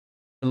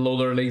Hello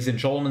there, ladies and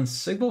gentlemen,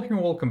 Signal here,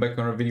 welcome back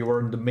on our video.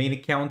 We're on the main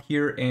account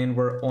here, and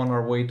we're on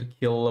our way to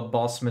kill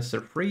boss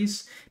Mr.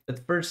 Freeze.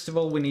 But first of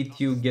all, we need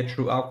to get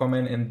through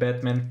Aquaman and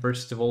Batman.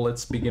 First of all,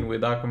 let's begin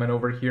with Aquaman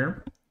over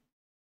here.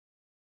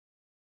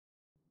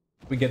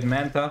 We get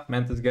Manta.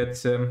 Manta's got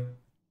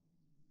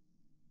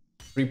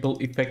triple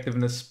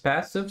effectiveness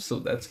passive, so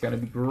that's gonna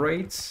be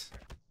great.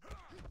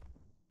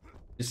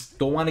 Just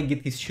don't want to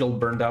get his shield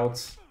burned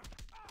out.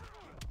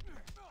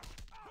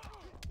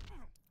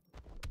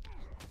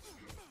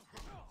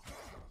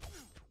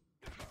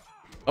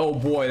 Oh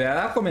boy,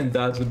 that Aquaman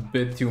does a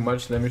bit too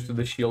much damage to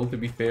the shield, to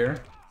be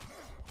fair.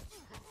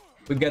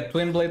 We got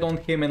Twin Blade on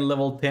him and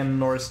level 10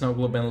 North Snow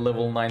Globe and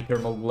level 9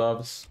 Thermal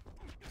Gloves.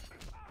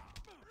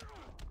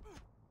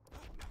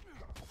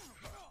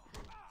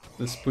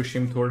 Let's push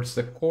him towards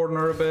the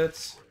corner a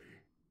bit.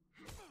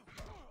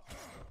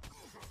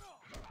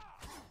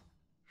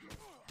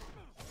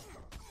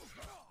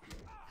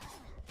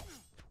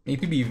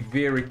 Need to be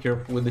very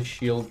careful with the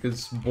shield,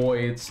 because boy,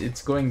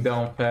 it's going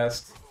down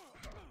fast.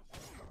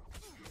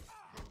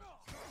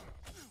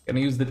 Gonna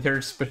use the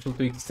third special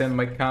to extend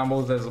my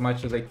combos as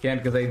much as I can,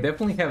 because I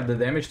definitely have the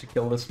damage to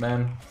kill this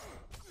man.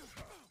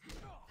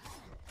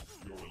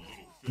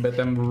 But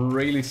I'm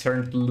really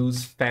starting to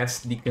lose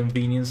fast the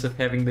convenience of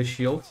having the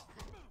shield.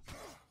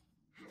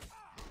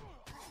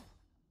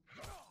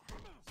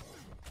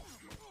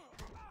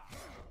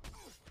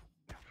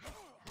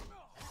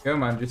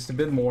 Come on, just a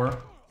bit more.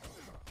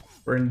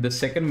 We're in the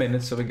second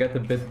minute, so we got a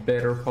bit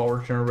better power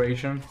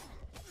generation.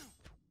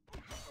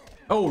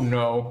 Oh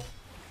no.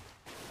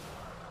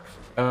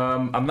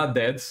 I'm not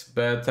dead,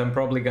 but I'm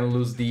probably gonna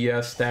lose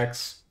the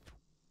stacks.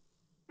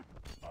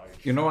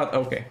 You know what?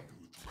 Okay.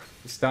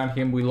 We stun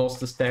him, we lost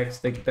the stacks,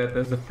 take that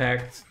as a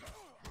fact.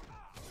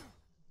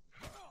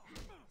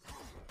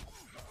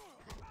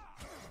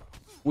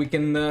 We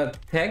can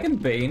tag and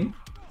Bane.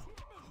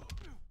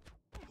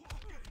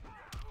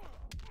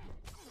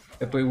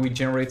 That way we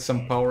generate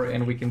some power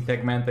and we can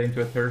tag Manta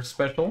into a third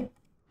special.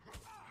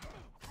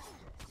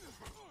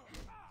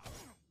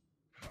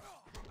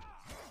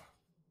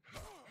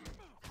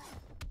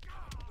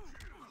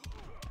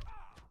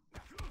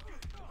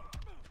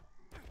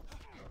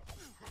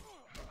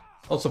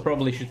 Also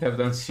probably should have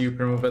done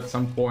super move at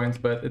some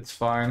point, but it's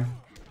fine.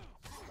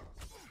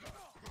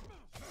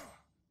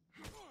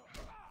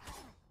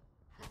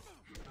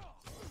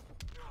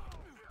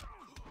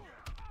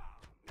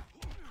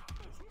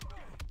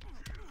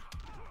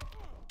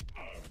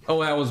 Oh,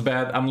 that was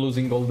bad. I'm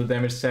losing all the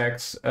damage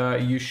stacks.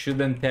 You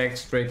shouldn't tag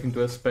straight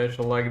into a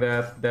special like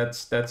that.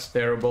 That's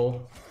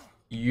terrible.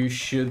 You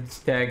should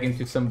tag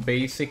into some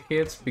basic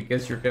hits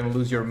because you're gonna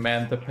lose your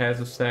Manta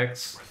passive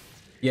stacks.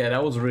 Yeah,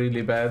 that was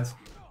really bad.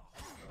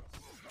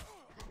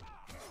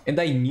 And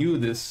I knew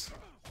this.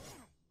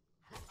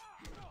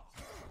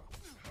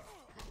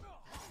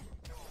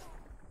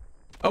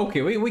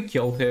 Okay, we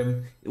killed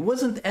him. It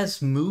wasn't as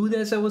smooth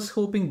as I was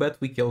hoping, but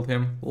we killed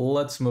him.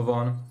 Let's move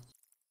on.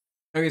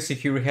 Okay, so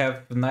here we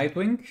have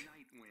Nightwing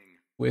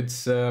with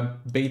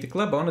Beta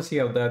Club. I want to see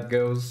how that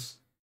goes.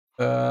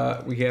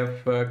 We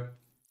have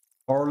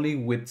Harley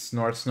with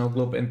North Snow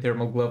Globe and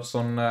Thermal Gloves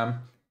on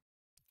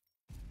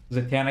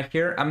Zatanna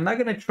here. I'm not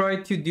gonna try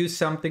to do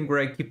something where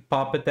I keep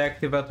Puppet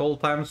active at all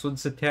times with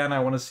Zatanna. I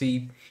want to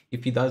see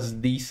if he does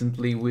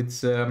decently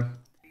with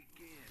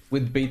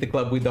Beta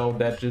Club without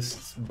that,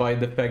 just by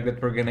the fact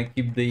that we're gonna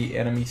keep the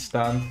enemy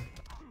stunned.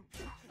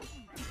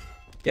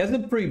 He has a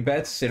pretty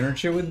bad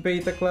synergy with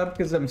Beta Club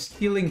because I'm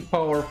stealing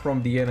power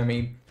from the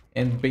enemy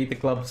and Beta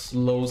Club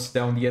slows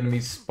down the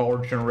enemy's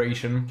power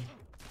generation.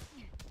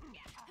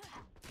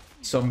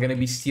 So I'm gonna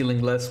be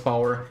stealing less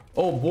power.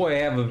 Oh boy, I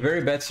have a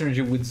very bad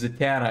synergy with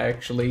Zatanna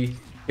actually,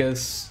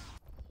 because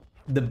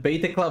the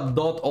Beta Club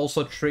dot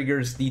also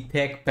triggers the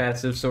tech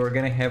passive, so we're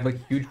gonna have a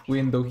huge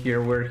window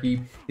here where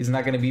he is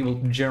not gonna be able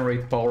to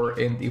generate power,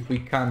 and if we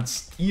can't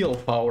steal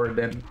power,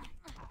 then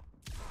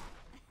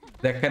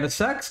that kind of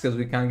sucks, because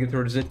we can't get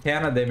our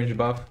Zatanna damage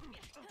buff.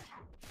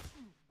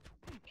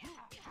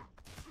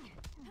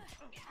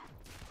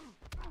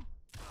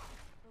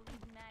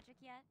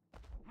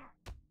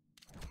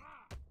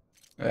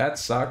 That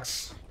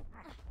sucks.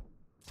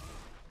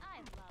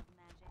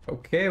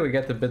 Okay, we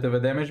got a bit of a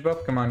damage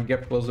buff. Come on,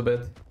 get close a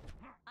bit.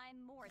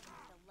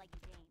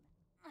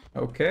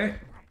 Okay.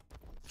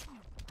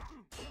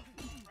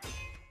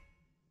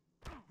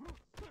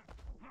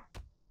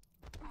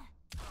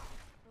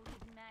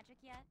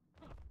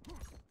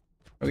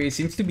 Okay,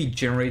 seems to be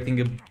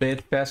generating a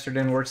bit faster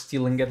than we're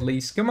stealing at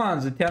least. Come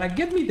on, Zatanna,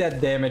 get me that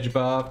damage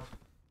buff.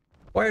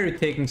 Why are you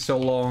taking so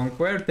long?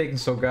 Why are you taking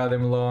so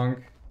goddamn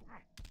long?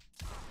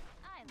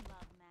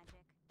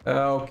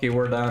 Okay,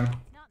 we're done.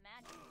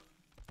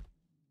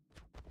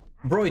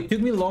 Bro, it took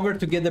me longer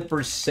to get the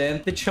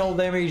percentage hull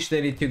damage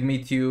than it took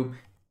me to...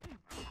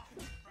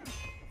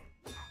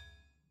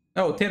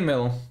 Oh, 10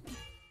 mil.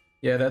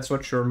 Yeah, that's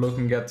what you're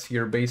looking at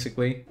here,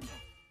 basically.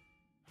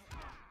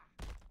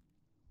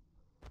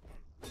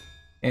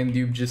 And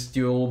you just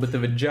do a little bit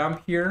of a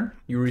jump here.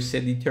 You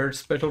reset the third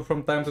special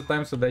from time to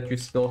time so that you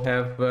still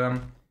have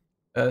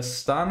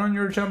Stun on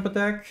your jump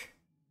attack.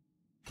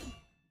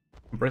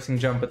 I'm pressing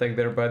jump attack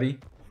there, buddy.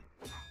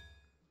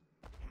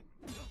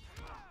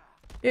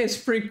 Yeah, it's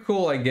pretty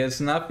cool, I guess.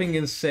 Nothing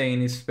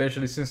insane,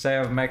 especially since I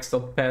have maxed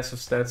out passive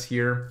stats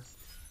here.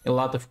 A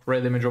lot of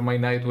crit damage on my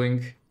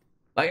Nightwing.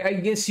 Like, I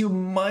guess you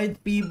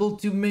might be able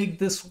to make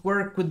this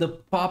work with the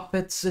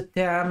Puppet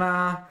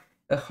Zatanna,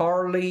 a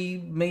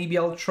Harley. Maybe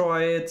I'll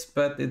try it,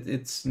 but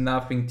it's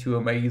nothing too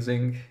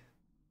amazing.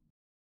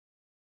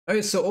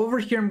 Okay, so over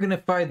here I'm gonna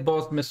fight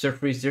boss Mr.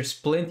 Freeze. There's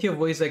plenty of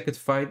ways I could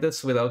fight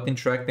this without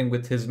interacting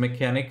with his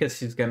mechanic, as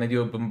he's gonna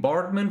do a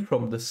bombardment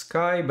from the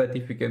sky, but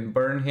if you can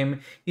burn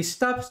him, he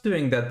stops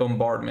doing that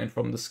bombardment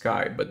from the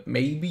sky. But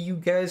maybe you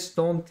guys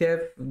don't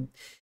have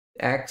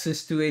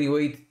access to any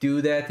way to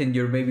do that, and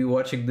you're maybe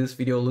watching this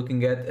video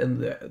looking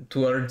at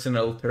towards an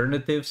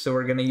alternative. So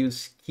we're gonna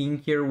use King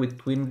here with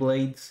Twin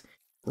Blades,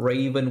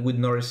 Raven with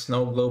Norris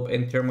Snow Globe,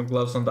 and Thermal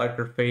Gloves on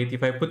Dr. Fate.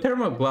 If I put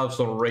Thermal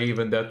Gloves on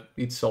Raven, that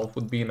itself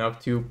would be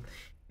enough to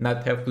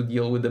not have to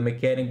deal with the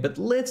mechanic. But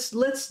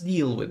let's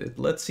deal with it.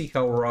 Let's see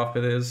how rough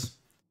it is,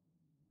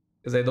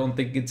 because I don't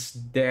think it's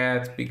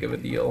that big of a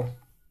deal.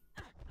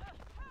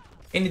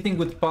 Anything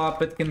with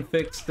Puppet can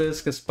fix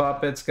this, because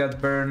Puppet's got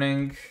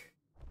burning.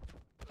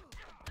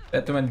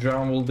 Batman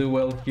Drown will do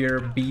well here.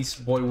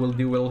 Beast Boy will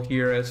do well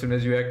here as soon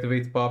as you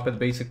activate Puppet,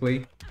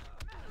 basically.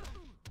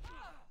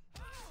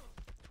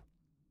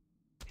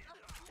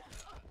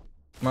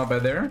 My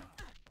bad there.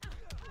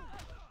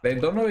 I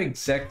don't know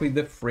exactly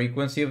the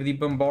frequency of the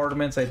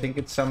bombardments. I think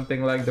it's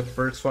something like the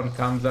first one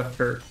comes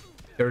after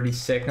 30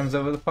 seconds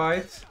of the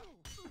fight.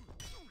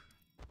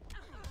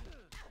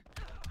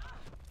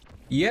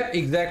 Yep,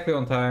 exactly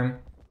on time.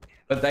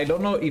 But I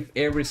don't know if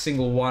every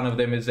single one of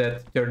them is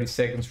at 30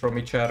 seconds from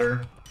each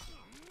other.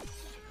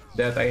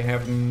 That I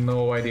have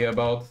no idea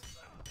about.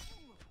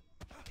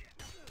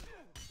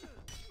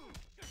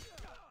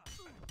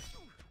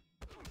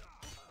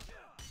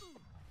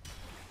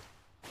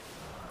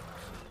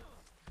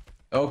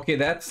 Okay,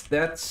 that's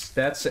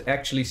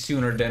actually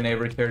sooner than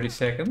every 30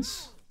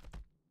 seconds.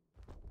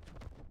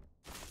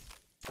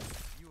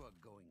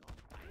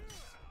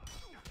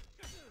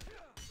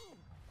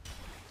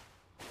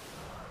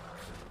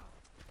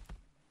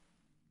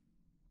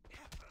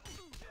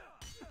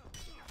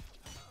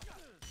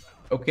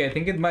 Okay, I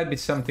think it might be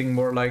something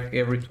more like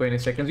every 20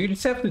 seconds. You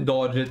just have to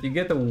dodge it. You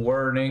get a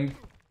warning.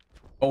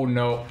 Oh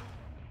no.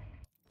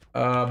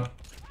 Well,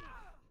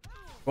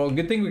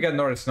 good thing we got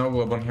Norris Snow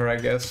Globe on her, I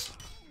guess.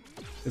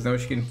 Because now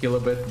she can heal a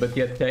bit. But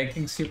yeah,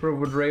 tanking Super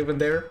with Raven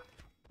there.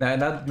 Nah,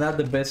 not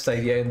the best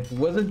idea. It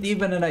wasn't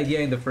even an idea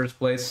in the first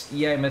place.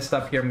 Yeah, I messed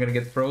up here. I'm gonna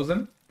get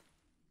frozen.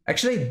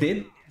 Actually, I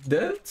did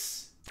that.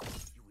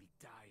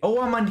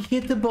 Oh, I'm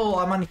unhittable.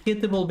 I'm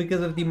unhittable because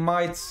of the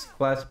Might's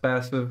class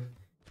passive.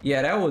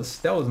 Yeah, that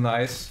was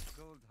nice.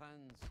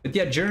 But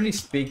yeah, generally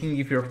speaking,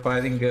 if you're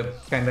fighting a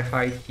kind of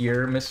high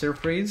tier Mr.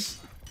 Freeze,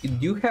 you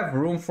do have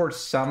room for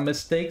some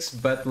mistakes,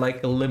 but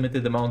like a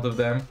limited amount of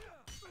them.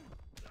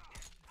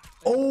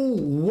 Oh,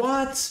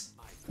 what?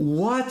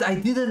 What? I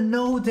didn't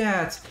know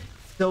that.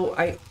 So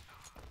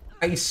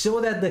I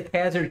saw that the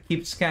hazard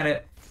keeps kind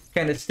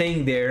of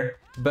staying there,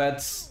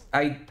 but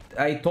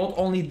I thought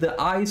only the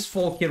ice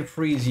fall can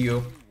freeze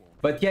you.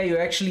 But yeah, you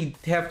actually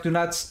have to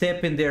not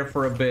step in there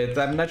for a bit.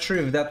 I'm not sure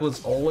if that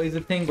was always a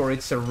thing or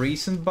it's a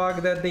recent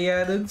bug that they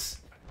added.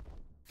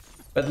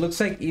 But looks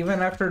like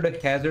even after the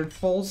hazard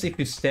falls, if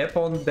you step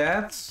on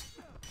that,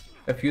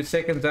 a few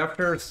seconds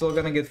after, it's still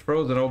gonna get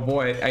frozen. Oh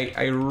boy,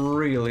 I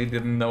really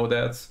didn't know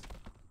that.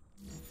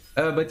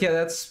 But yeah,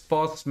 that's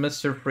boss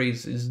Mr.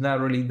 Freeze. It's not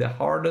really the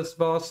hardest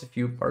boss if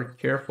you are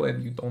careful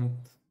and you don't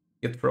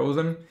get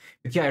frozen.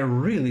 But yeah, I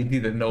really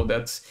didn't know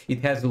that it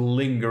has a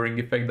lingering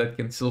effect that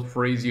can still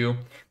freeze you.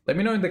 Let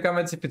me know in the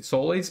comments if it's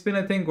always been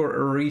a thing or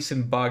a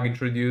recent bug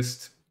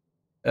introduced.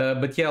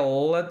 But yeah,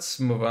 let's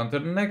move on to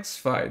the next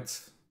fight.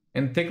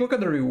 And take a look at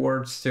the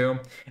rewards too.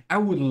 I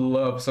would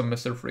love some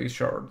Mr. Freeze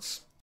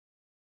shards.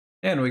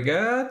 And we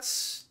got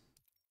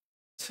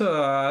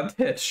Todd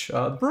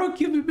headshot. Bro,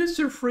 give me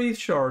Mr. Freeze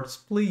shards,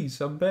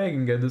 please. I'm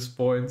begging at this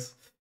point.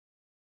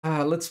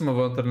 Let's move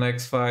on to the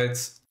next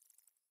fight.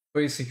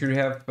 Basically, you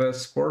have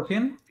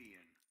Scorpion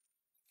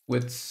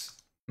with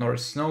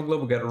Norris Snow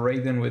Globe. We got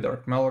Raiden with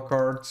Dark Mallow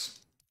cards.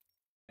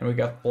 And we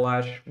got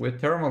Flash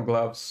with Thermal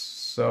Gloves.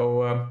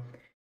 So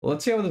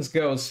let's see how this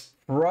goes.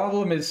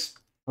 Problem is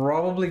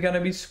probably gonna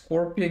be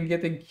Scorpion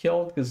getting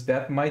killed, because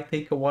that might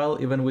take a while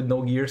even with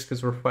no gears,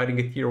 because we're fighting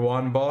a tier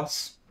 1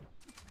 boss.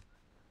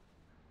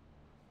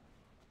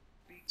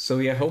 So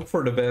yeah, hope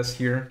for the best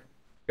here.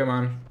 Come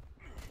on.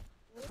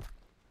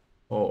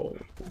 Oh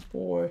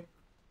boy.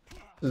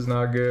 This is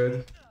not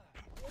good.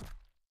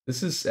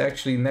 This is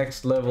actually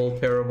next level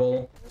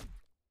terrible.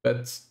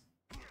 But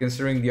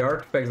considering the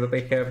artifacts that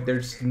they have,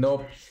 there's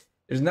not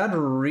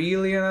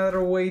really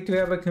another way to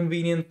have a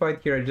convenient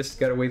fight here. I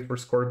just gotta wait for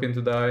Scorpion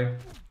to die.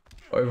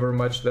 However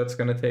much that's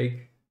gonna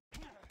take.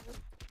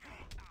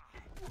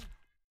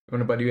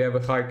 But you have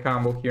a high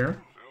combo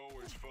here.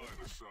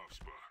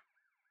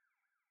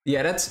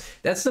 Yeah,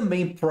 that's the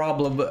main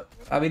problem.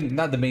 I mean,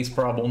 not the main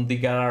problem, they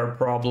got our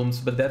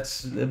problems, but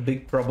that's a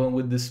big problem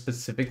with this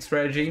specific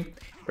strategy,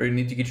 where you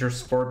need to get your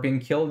Scorpion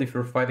killed. If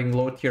you're fighting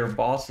low tier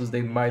bosses,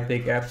 they might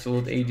take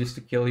absolute ages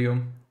to kill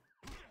you.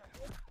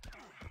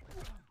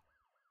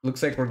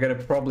 Looks like we're gonna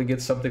probably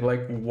get something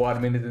like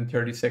 1 minute and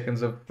 30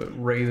 seconds of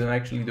Raiden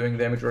actually doing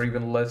damage, or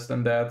even less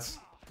than that.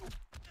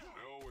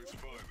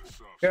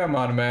 Come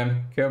on,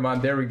 man. Come on,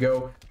 there we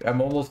go.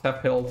 I'm almost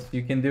half health.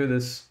 You can do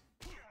this.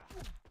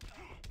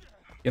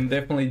 You can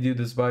definitely do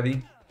this,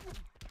 buddy.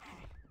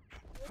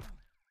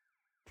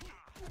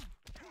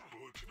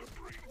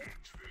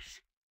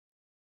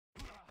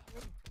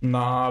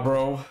 Nah,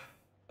 bro.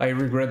 I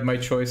regret my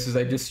choices.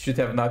 I just should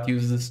have not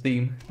used this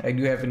team. I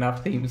do have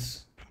enough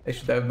teams. I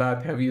should have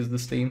not have used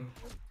this team.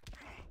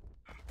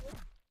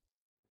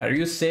 Are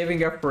you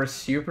saving up for a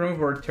super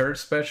move or third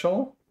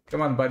special?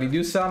 Come on, buddy,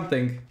 do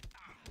something.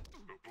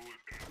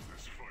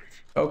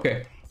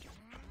 Okay.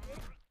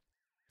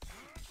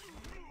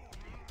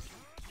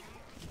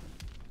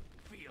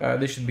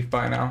 This should be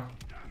fine now.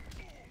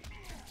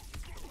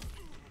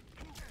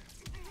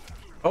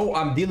 Oh,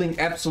 I'm dealing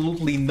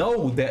absolutely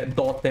no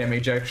dot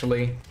damage,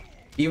 actually.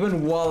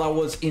 Even while I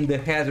was in the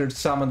hazard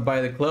summoned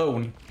by the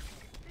clone.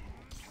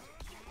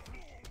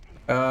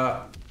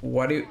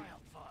 What do you...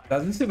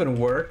 Does this even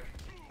work?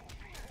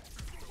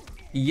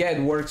 Yeah,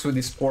 it works with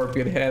the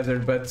Scorpion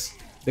hazard, but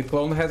the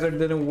clone hazard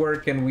didn't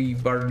work, and we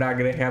are not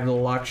gonna have the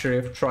luxury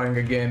of trying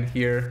again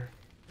here.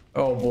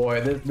 Oh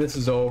boy, this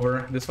is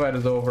over. This fight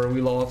is over.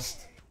 We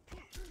lost.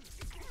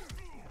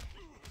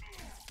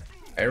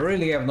 I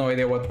really have no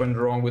idea what went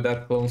wrong with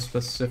that clone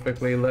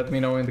specifically. Let me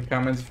know in the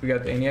comments if you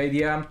got any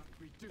idea.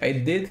 I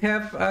did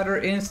have other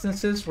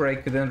instances where I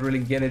couldn't really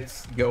get it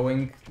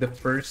going the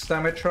first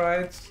time I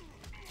tried,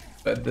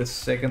 but the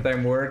second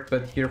time worked.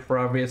 But here, for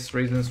obvious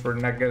reasons, we're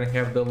not gonna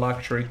have the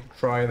luxury to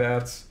try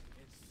that.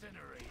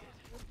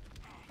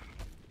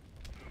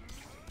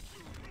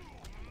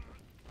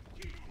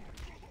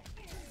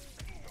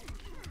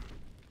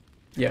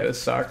 Yeah,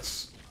 this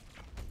sucks.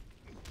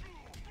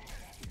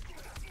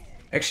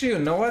 Actually, you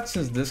know what?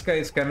 Since this guy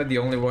is kind of the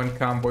only one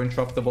combo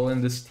interruptible in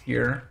this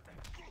tier,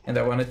 and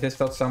I want to test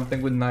out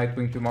something with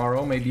Nightwing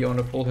tomorrow, maybe on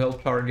a full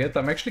health target,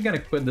 I'm actually gonna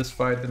quit this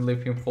fight and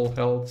leave him full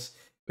health.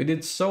 We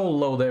did so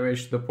low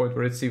damage to the point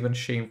where it's even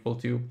shameful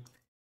to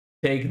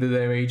take the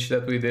damage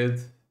that we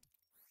did.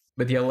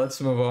 But yeah,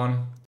 let's move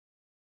on.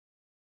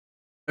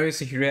 Okay,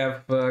 so here we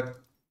have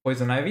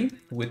Poison Ivy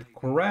with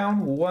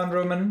Crown, Wonder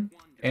Woman,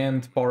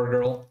 and Power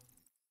Girl.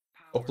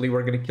 Hopefully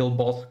we're gonna kill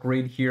Boss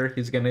Grid here.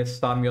 He's gonna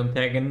stun me on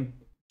Tegan,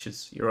 which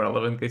is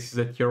irrelevant because he's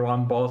a tier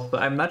 1 boss.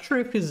 I'm not sure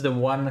if he's the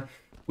one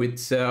with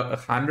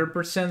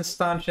 100%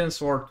 stun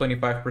chance or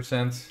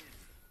 25%.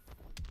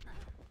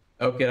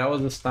 Okay, that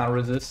was a stun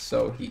resist,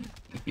 so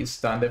his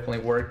stun definitely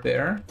worked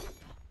there.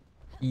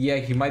 Yeah,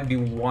 he might be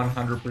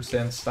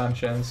 100% stun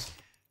chance.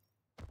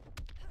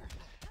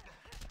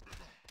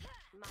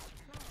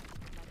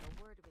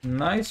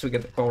 Nice, we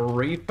get the power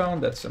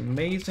rebound, that's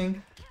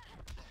amazing.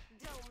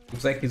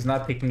 Looks like he's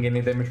not taking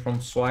any damage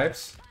from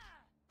swipes.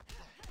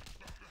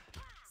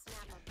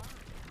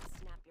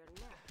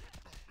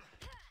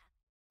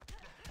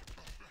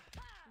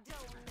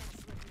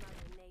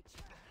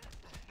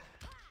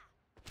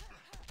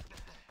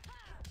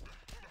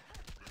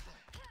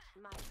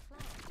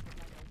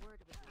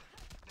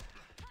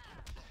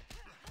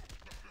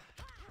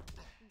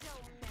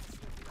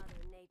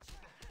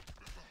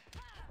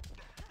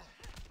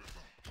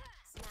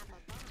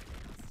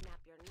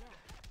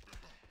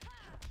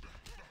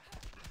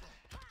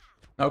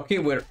 Okay,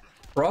 we're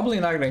probably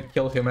not gonna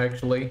kill him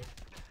actually.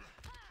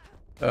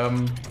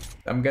 I'm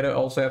gonna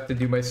also have to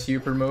do my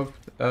super move,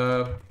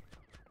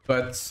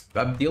 but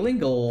I'm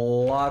dealing a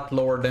lot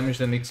lower damage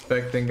than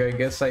expecting. I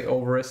guess I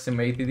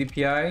overestimated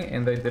DPI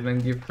and I didn't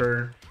give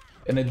her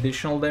an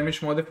additional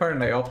damage modifier,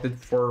 and I opted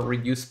for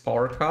reduced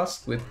power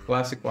cost with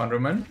classic Wonder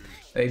Woman.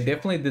 I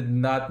definitely did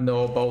not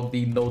know about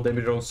the no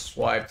damage on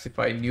swipes. If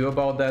I knew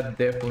about that,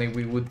 definitely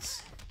we would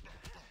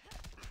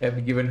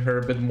have given her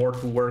a bit more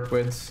to work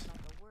with.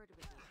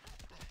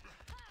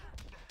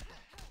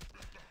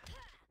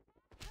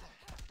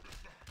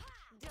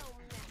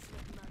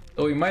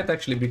 So we might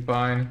actually be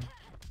fine.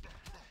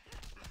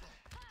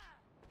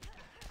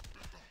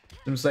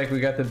 Seems like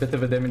we got a bit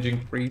of a damage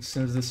increase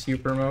since the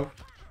super move.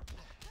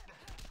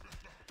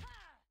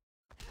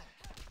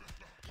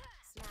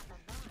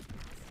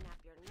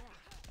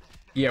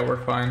 Yeah,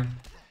 we're fine.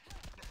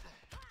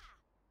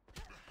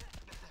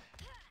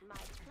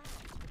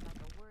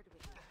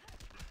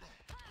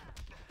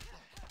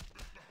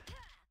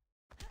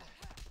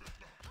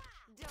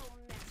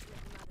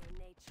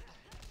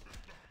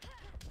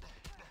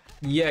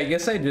 Yeah, I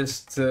guess I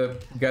just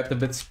got a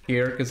bit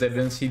scared because I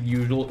didn't see the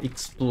usual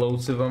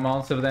explosive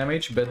amounts of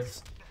damage,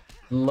 but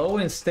low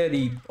and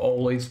steady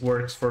always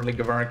works for League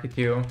of Anarchy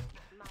too.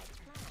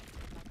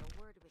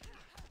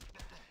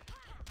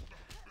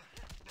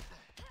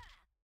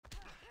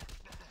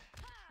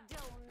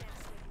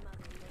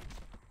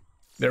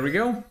 There we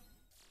go.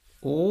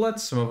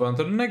 Let's move on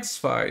to the next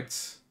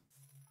fight.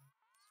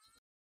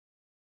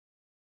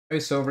 Okay,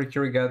 so over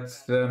here we got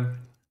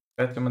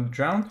Batman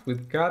Drowned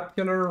with God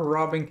Killer,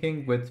 Robin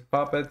King with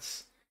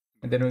Puppets,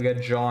 and then we got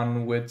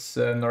John with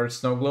North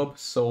Snow Globe.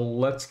 So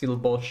let's kill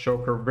both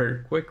Joker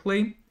very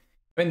quickly.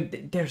 I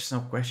mean, there's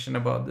no question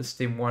about this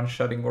team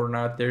one-shotting or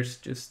not. There's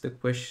just the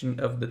question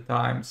of the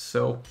time.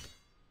 So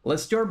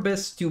let's do our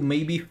best to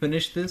maybe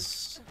finish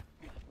this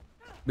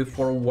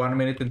before 1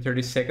 minute and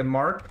 30-second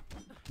mark.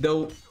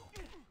 Though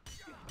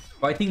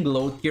fighting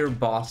low tier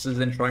bosses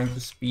and trying to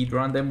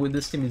speedrun them with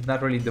this team is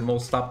not really the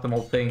most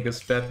optimal thing,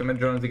 because Batman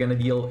John is gonna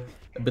deal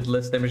a bit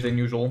less damage than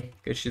usual,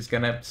 because she's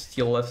gonna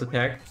steal less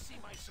attack.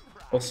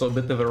 Also a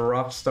bit of a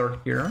rough start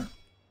here.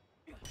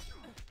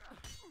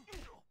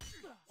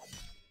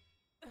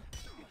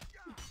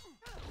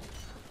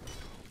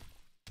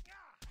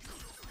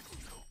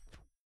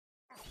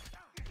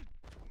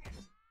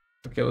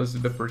 Okay, let's do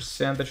the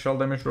percentage shell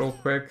damage real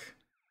quick.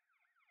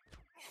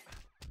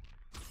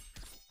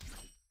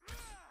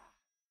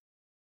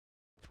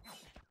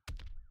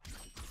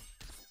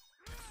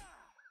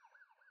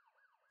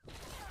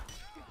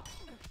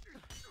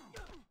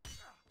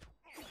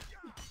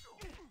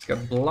 It's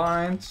got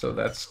blind, so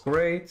that's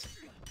great.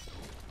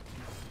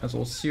 As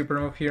well, super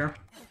move here.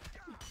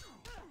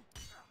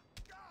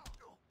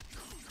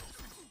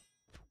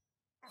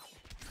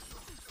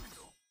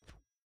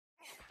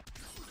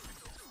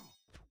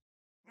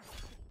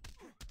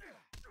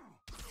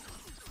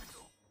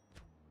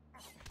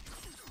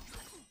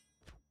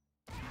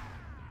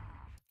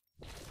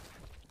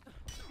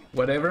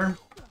 Whatever.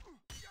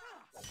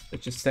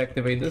 Let's just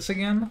activate this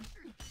again.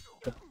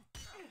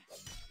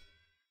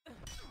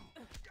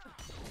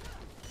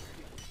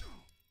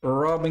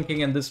 Robin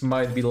King, and this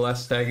might be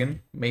last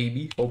tagging,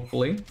 maybe,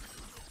 hopefully.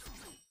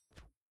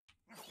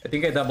 I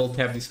think I double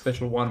tapped the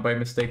special one by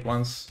mistake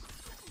once,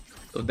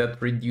 so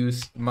that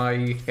reduced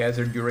my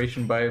hazard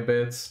duration by a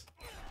bit.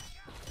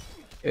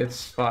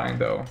 It's fine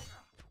though.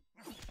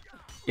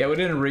 Yeah, we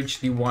didn't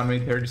reach the 1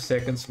 minute 30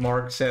 seconds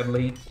mark,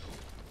 sadly.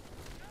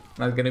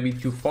 Not gonna be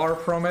too far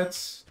from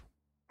it,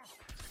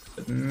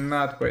 but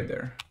not quite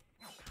there.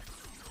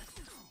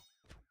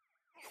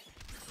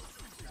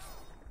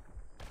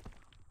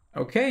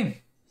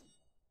 Okay,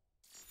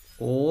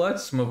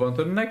 let's move on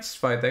to the next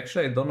fight.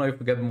 Actually, I don't know if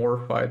we get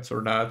more fights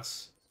or not.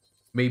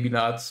 Maybe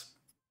not.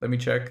 Let me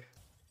check.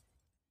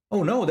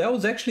 Oh no, that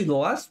was actually the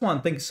last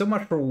one. Thank you so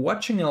much for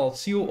watching, and I'll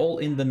see you all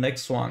in the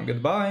next one.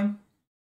 Goodbye.